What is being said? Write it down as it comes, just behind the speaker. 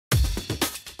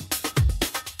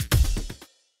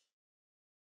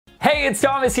Hey, it's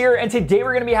Thomas here, and today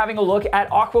we're going to be having a look at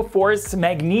Aquaforest's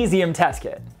Magnesium Test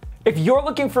Kit. If you're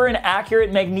looking for an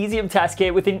accurate magnesium test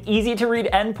kit with an easy-to-read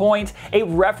endpoint, a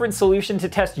reference solution to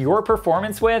test your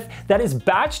performance with, that is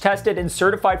batch tested and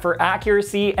certified for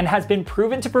accuracy and has been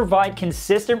proven to provide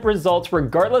consistent results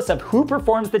regardless of who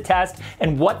performs the test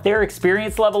and what their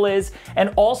experience level is,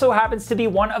 and also happens to be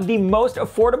one of the most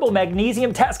affordable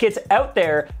magnesium test kits out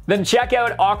there, then check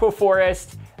out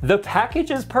Aquaforest. The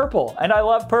package is purple, and I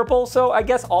love purple, so I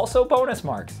guess also bonus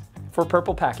marks for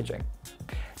purple packaging.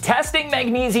 Testing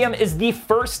magnesium is the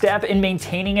first step in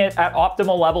maintaining it at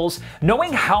optimal levels.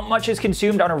 Knowing how much is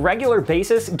consumed on a regular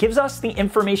basis gives us the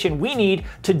information we need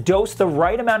to dose the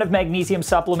right amount of magnesium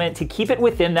supplement to keep it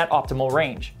within that optimal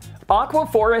range.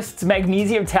 Aquaforest's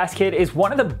Magnesium Test Kit is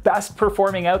one of the best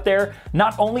performing out there.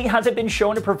 Not only has it been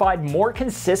shown to provide more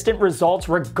consistent results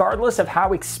regardless of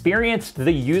how experienced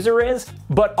the user is,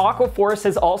 but Aquaforest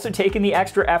has also taken the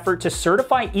extra effort to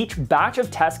certify each batch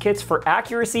of test kits for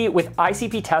accuracy with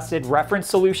ICP tested reference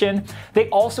solution. They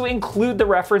also include the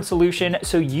reference solution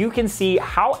so you can see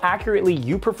how accurately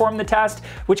you perform the test,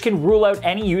 which can rule out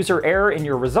any user error in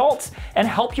your results and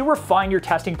help you refine your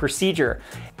testing procedure.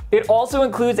 It also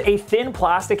includes a thin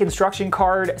plastic instruction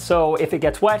card, so if it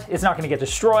gets wet, it's not going to get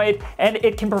destroyed, and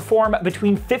it can perform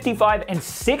between 55 and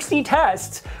 60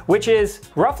 tests, which is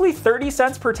roughly 30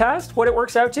 cents per test, what it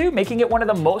works out to, making it one of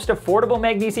the most affordable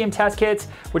magnesium test kits,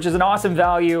 which is an awesome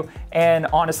value, and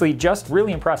honestly, just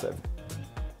really impressive.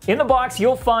 In the box,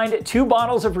 you'll find 2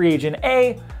 bottles of reagent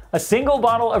A, a single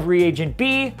bottle of reagent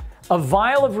B, a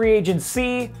vial of reagent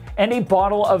C, and a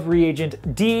bottle of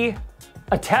reagent D,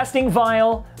 a testing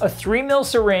vial, a 3 ml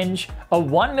syringe, a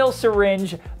 1 ml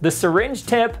syringe, the syringe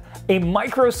tip, a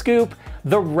microscope,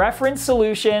 the reference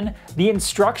solution, the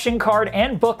instruction card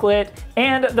and booklet,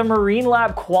 and the Marine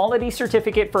Lab quality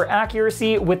certificate for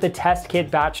accuracy with the test kit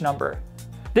batch number.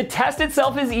 The test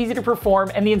itself is easy to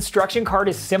perform and the instruction card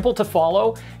is simple to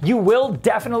follow. You will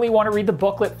definitely want to read the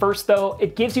booklet first though.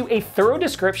 It gives you a thorough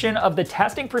description of the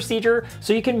testing procedure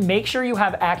so you can make sure you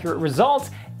have accurate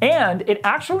results, and it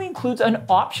actually includes an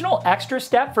optional extra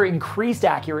step for increased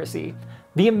accuracy.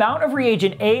 The amount of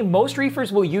reagent A most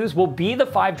reefers will use will be the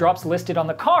 5 drops listed on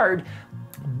the card,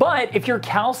 but if your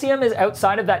calcium is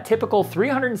outside of that typical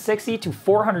 360 to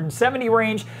 470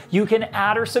 range, you can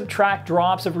add or subtract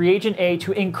drops of reagent A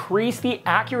to increase the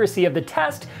accuracy of the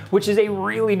test, which is a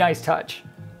really nice touch.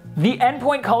 The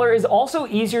endpoint color is also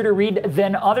easier to read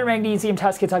than other magnesium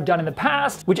test kits I've done in the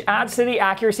past, which adds to the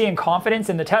accuracy and confidence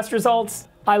in the test results.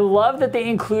 I love that they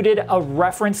included a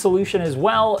reference solution as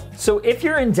well, so if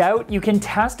you're in doubt, you can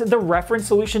test the reference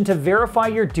solution to verify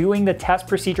you're doing the test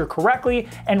procedure correctly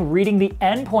and reading the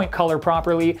endpoint color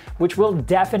properly, which will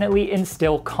definitely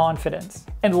instill confidence.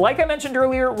 And like I mentioned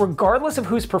earlier, regardless of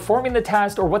who's performing the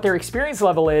test or what their experience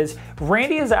level is,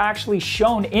 Randy has actually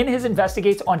shown in his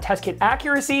investigates on test kit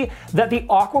accuracy that the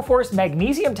Aquaforest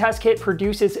Magnesium Test Kit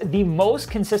produces the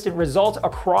most consistent results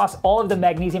across all of the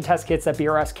magnesium test kits that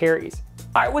BRS carries.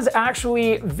 I was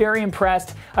actually very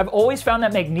impressed. I've always found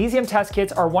that magnesium test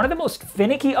kits are one of the most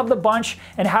finicky of the bunch,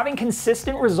 and having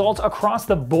consistent results across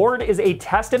the board is a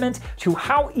testament to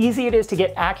how easy it is to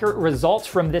get accurate results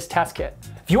from this test kit.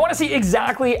 If you want to see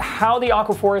exactly how the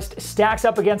Aquaforest stacks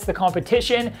up against the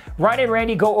competition, Ryan and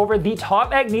Randy go over the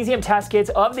top magnesium test kits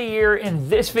of the year in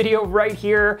this video right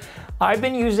here. I've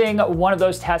been using one of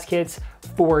those test kits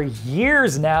for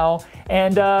years now,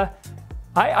 and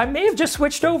I may have just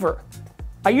switched over.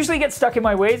 I usually get stuck in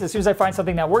my ways. As soon as I find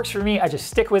something that works for me, I just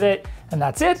stick with it, and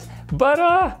that's it.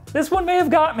 But this one may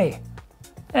have got me.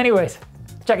 Anyways,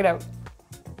 check it out.